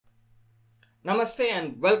Namaste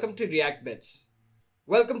and welcome to React Bits.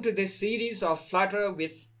 Welcome to this series of Flutter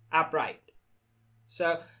with Appwrite.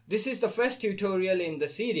 So this is the first tutorial in the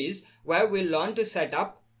series where we'll learn to set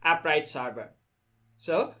up Appwrite server.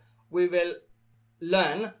 So we will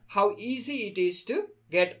learn how easy it is to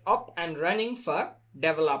get up and running for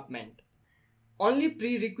development. Only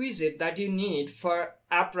prerequisite that you need for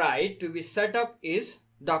Appwrite to be set up is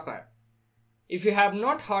Docker. If you have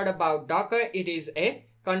not heard about Docker, it is a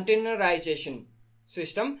containerization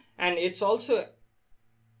system and it's also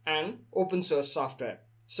an open source software.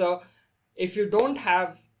 So if you don't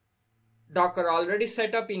have Docker already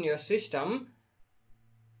set up in your system,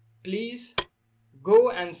 please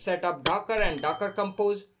go and set up Docker and Docker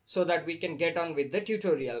Compose so that we can get on with the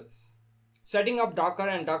tutorial. Setting up Docker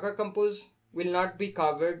and Docker Compose will not be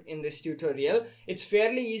covered in this tutorial. It's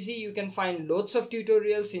fairly easy. You can find loads of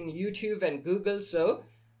tutorials in YouTube and Google. So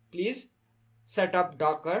please set up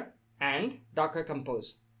Docker and Docker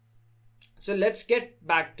Compose. So let's get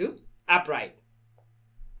back to Appwrite.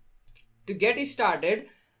 To get it started,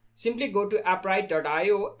 simply go to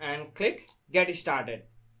appwrite.io and click Get Started.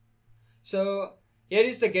 So here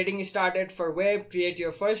is the getting started for web, create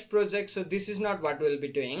your first project. So this is not what we'll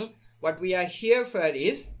be doing. What we are here for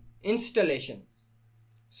is installation.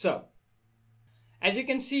 So as you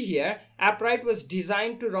can see here, Appwrite was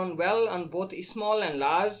designed to run well on both small and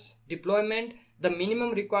large deployment. The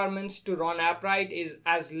minimum requirements to run Appwrite is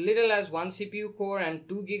as little as 1 CPU core and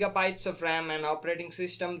 2 GB of RAM and operating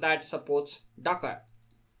system that supports Docker.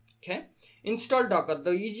 Okay, install Docker.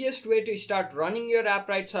 The easiest way to start running your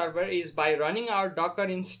Appwrite server is by running our Docker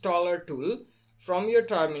installer tool from your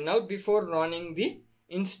terminal before running the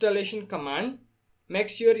installation command. Make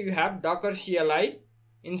sure you have Docker CLI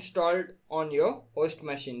installed on your host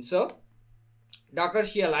machine. So Docker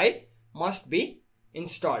CLI must be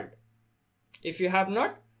installed. If you have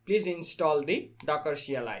not, please install the Docker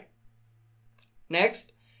CLI.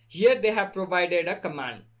 Next, here they have provided a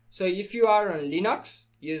command. So if you are on Linux,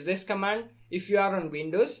 use this command. If you are on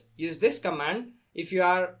Windows, use this command. If you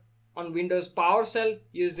are on Windows PowerShell,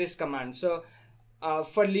 use this command. So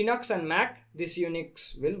for Linux and Mac, this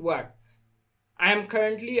Unix will work. I am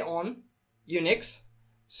currently on Unix,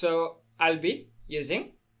 so I'll be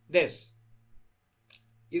using this.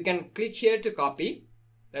 You can click here to copy.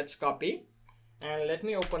 Let's copy. And let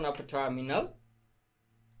me open up a terminal.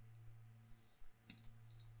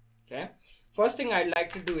 Okay. First thing I'd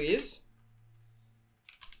like to do is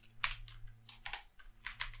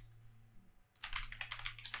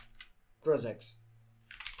projects.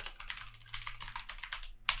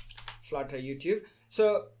 Flutter YouTube.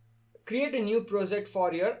 So create a new project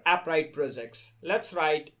for your Appwrite projects. Let's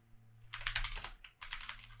write.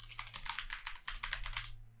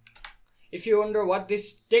 If you wonder what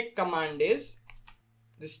this tech command is,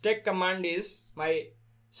 this tech command is my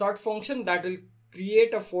sort function that will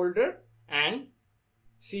create a folder and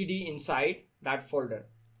cd inside that folder.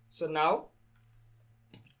 So now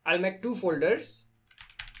I'll make two folders.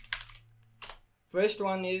 First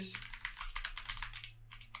one is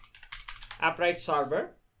Appwrite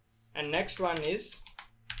server and next one is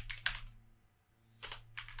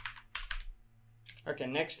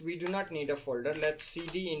next we do not need a folder. Let's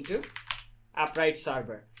cd into Appwrite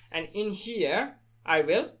server and in here I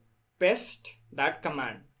will paste that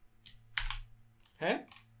command, okay,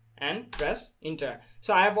 and press enter.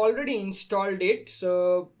 So I have already installed it,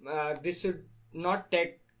 so this should not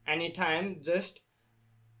take any time. Just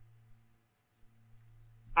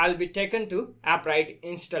I'll be taken to Appwrite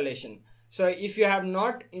installation. So if you have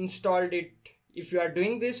not installed it, if you are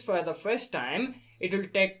doing this for the first time, it will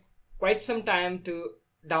take quite some time to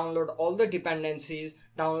download all the dependencies,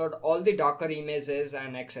 download all the Docker images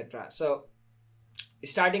and etc. So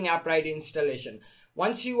starting Appwrite installation.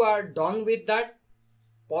 Once you are done with that,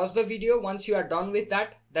 pause the video. Once you are done with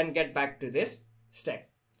that, then get back to this step.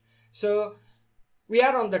 So we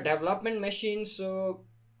are on the development machine, so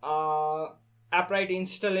Appwrite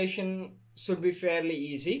installation should be fairly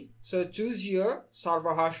easy. So choose your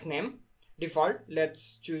server host name. Default,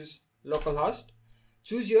 let's choose localhost.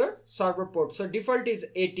 Choose your server port. So default is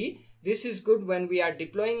 80. This is good when we are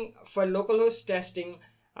deploying for localhost testing.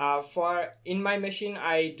 In my machine,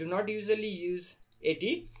 I do not usually use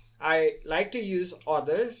 80. I like to use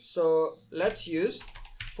others. So let's use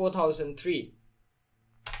 4003.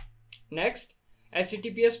 Next,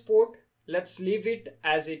 HTTPS port. Let's leave it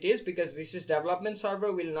as it is because this is development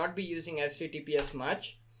server. We'll not be using HTTPS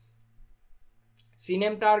much.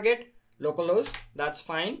 CNAME target, localhost, that's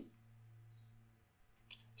fine.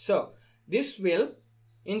 So this will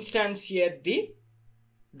instantiate the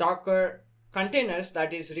Docker containers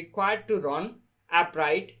that is required to run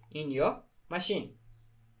Appwrite in your machine.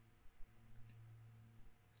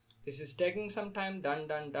 This is taking some time.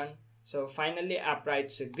 Done. So finally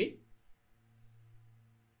Appwrite should be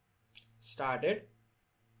started.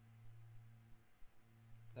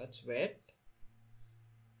 Let's wait.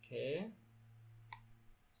 Okay.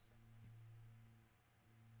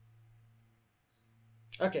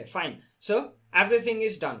 Okay, fine. So everything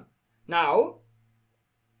is done. Now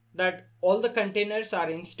that all the containers are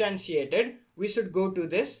instantiated, we should go to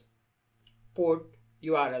this port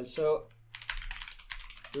URL. So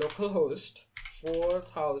localhost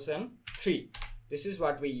 4003. This is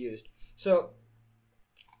what we used. So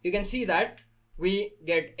you can see that we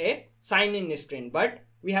get a sign in screen, but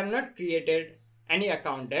we have not created any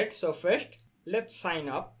account yet. So first let's sign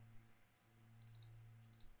up.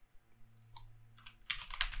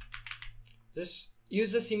 Just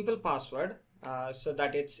use a simple password so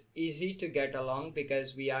that it's easy to get along,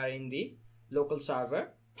 because we are in the local server.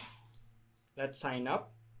 Let's sign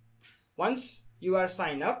up. Once you are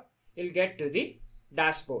signed up, you'll get to the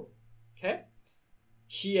dashboard. Okay,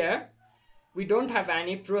 here we don't have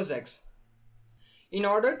any projects. In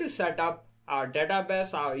order to set up our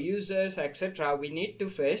database, our users, etc., we need to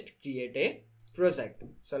first create a project.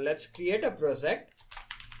 So let's create a project,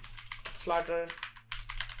 Flutter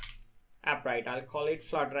Appwrite. I'll call it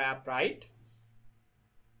Flutter Appwrite.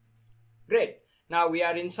 Great. Now we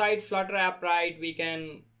are inside Flutter Appwrite. We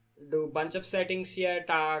can do a bunch of settings here,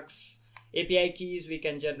 tags, API keys. We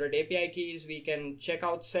can generate API keys. We can check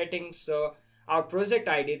out settings. So our project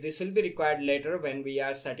ID, this will be required later when we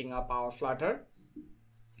are setting up our Flutter.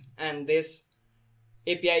 And this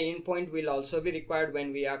API endpoint will also be required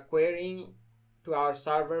when we are querying to our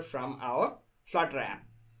server from our Flutter app.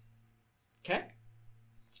 Okay.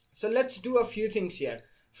 So let's do a few things here.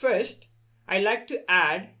 First, I like to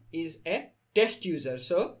add is a test user.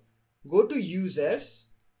 So go to users,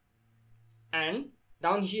 and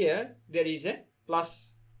down here there is a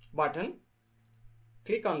plus button.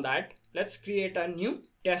 Click on that. Let's create a new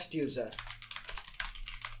test user.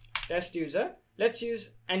 Test user. Let's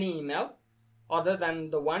use any email other than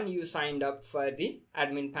the one you signed up for the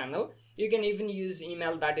admin panel. You can even use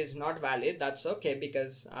email that is not valid. That's okay,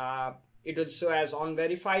 because it will show as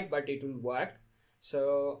unverified, but it will work.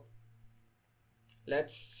 So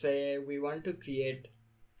let's say we want to create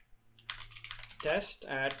test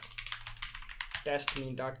at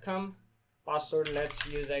testme.com. Password, let's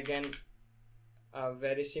use again a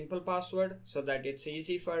very simple password so that it's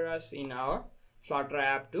easy for us in our Flutter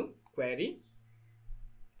app to query.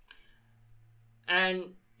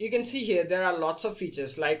 And you can see here there are lots of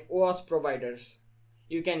features like OAuth providers.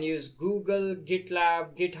 You can use Google,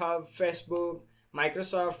 GitLab, GitHub, Facebook,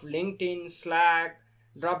 Microsoft, LinkedIn, Slack,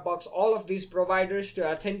 Dropbox, all of these providers to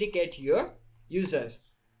authenticate your users.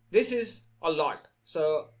 This is a lot.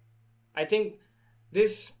 So I think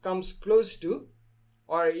this comes close to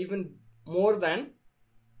or even more than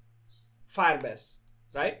Firebase,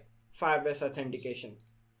 right? Firebase authentication.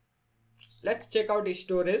 Let's check out the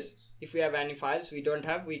storage. If we have any files we don't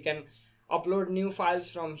have, we can upload new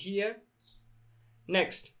files from here.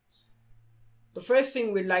 Next, the first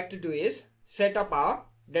thing we'd like to do is set up our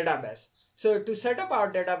database. So to set up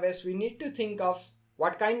our database, we need to think of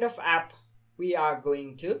what kind of app we are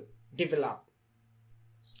going to develop.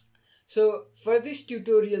 So for this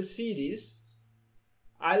tutorial series,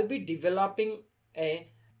 I'll be developing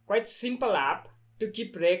a quite simple app to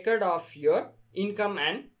keep record of your income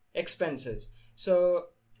and expenses. So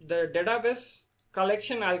the database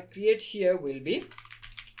collection I'll create here will be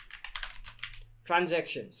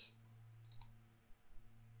transactions.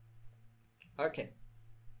 Okay,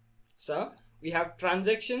 so we have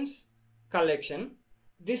transactions collection.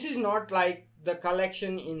 This is not like the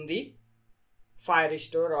collection in the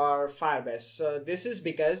Firestore or Firebase. So this is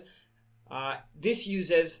because this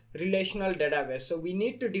uses relational database. So we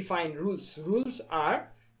need to define rules. Rules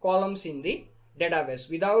are columns in the database.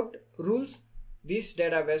 Without rules, this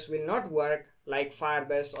database will not work like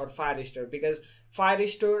Firebase or Firestore, because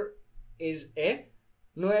Firestore is a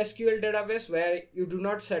NoSQL database where you do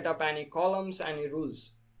not set up any columns, any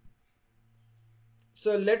rules.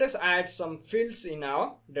 So let us add some fields in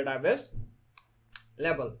our database.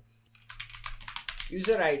 Label,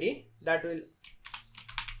 user ID, that will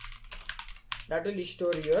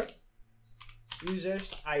store your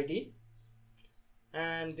user's ID,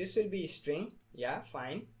 and this will be string. Yeah,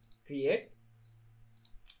 fine. Create.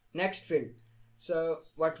 Next field. So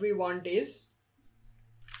what we want is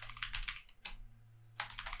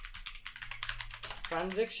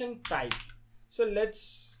transaction type. So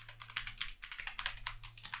let's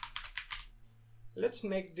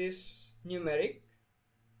make this numeric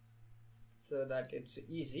so that it's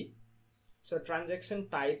easy. So transaction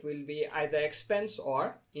type will be either expense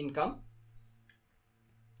or income.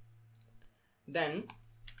 Then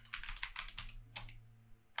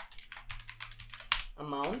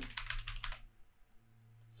amount.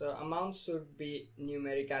 So amount should be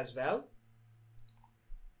numeric as well.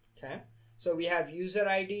 Okay. So we have user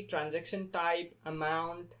ID, transaction type,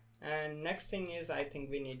 amount, and next thing is I think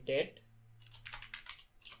we need date.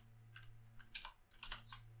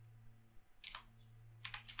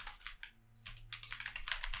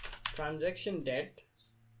 Transaction date,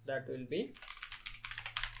 that will be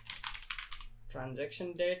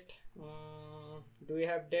transaction date. Do we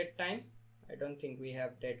have date time? I don't think we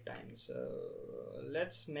have date time, so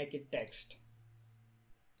let's make it text.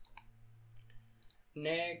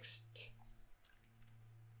 Next,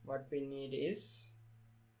 what we need is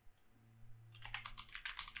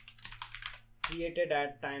created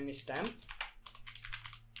at timestamp.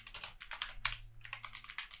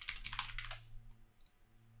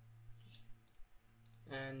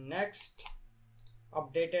 And next,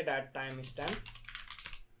 updated at timestamp.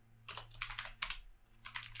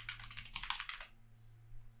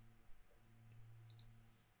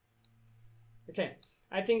 Okay,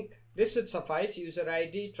 I think this should suffice. User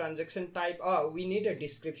ID, transaction type. Oh, we need a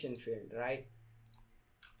description field, right?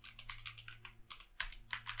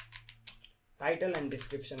 Title and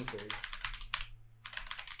description field.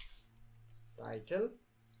 Title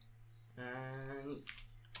and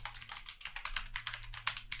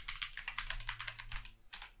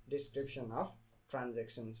description of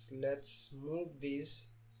transactions. Let's move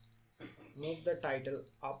the title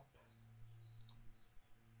up.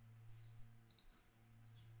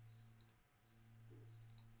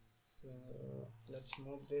 So let's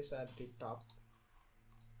move this at the top.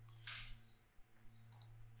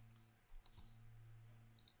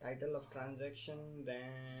 Title of transaction,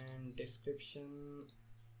 then description.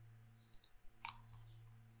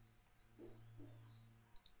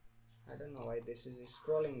 I don't know why this is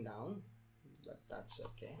scrolling down, but that's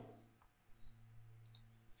okay.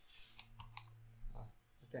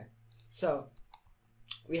 Okay, so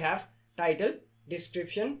we have title,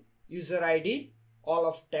 description, user ID, all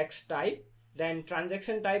of text type, then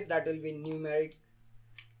transaction type, that will be numeric,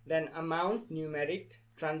 then amount numeric,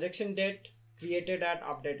 transaction date, created at,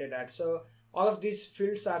 updated at. So all of these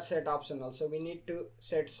fields are set optional, so we need to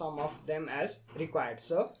set some of them as required.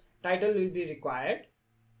 So title will be required.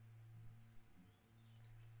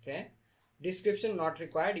 Okay, description not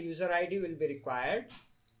required, user ID will be required.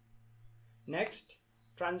 Next,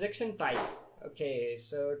 transaction type. Okay,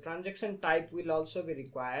 so transaction type will also be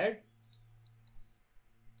required.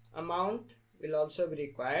 Amount will also be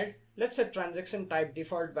required. Let's set transaction type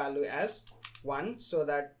default value as 1, so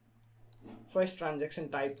that first transaction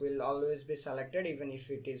type will always be selected even if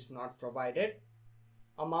it is not provided.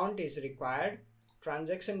 Amount is required.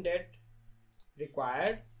 Transaction date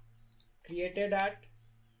required. Created at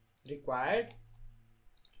required.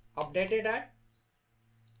 Updated at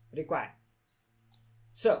required.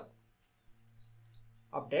 So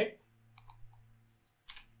update.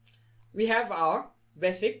 We have our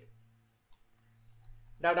basic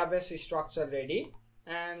database structure ready,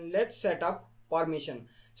 and let's set up permission.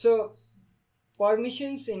 So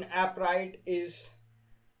permissions in Appwrite is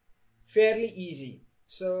fairly easy.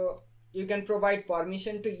 So you can provide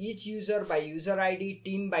permission to each user by user ID,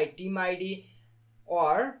 team by team ID,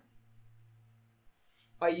 or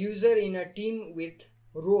a user in a team with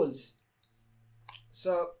roles.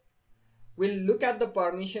 So we'll look at the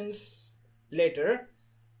permissions later.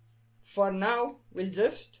 For now, we'll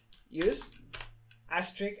just use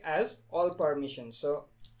asterisk as all permissions. So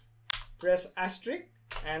press asterisk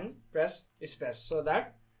and press space so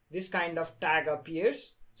that this kind of tag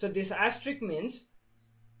appears. So this asterisk means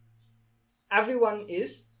everyone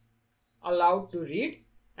is allowed to read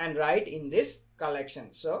and write in this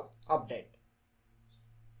collection. So update.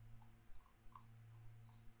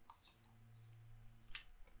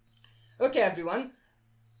 Okay everyone,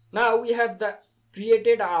 now we have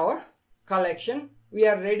created our collection. We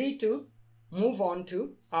are ready to move on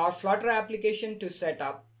to our Flutter application to set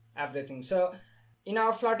up everything. So in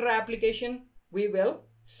our Flutter application, we will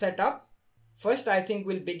set up. First, I think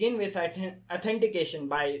we'll begin with authentication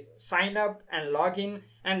by sign up and login,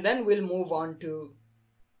 and then we'll move on to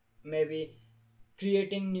maybe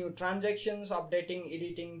creating new transactions, updating,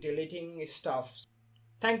 editing, deleting stuff.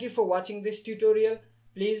 Thank you for watching this tutorial.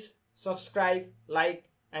 Please subscribe, like,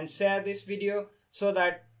 and share this video so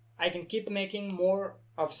that I can keep making more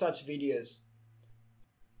of such videos.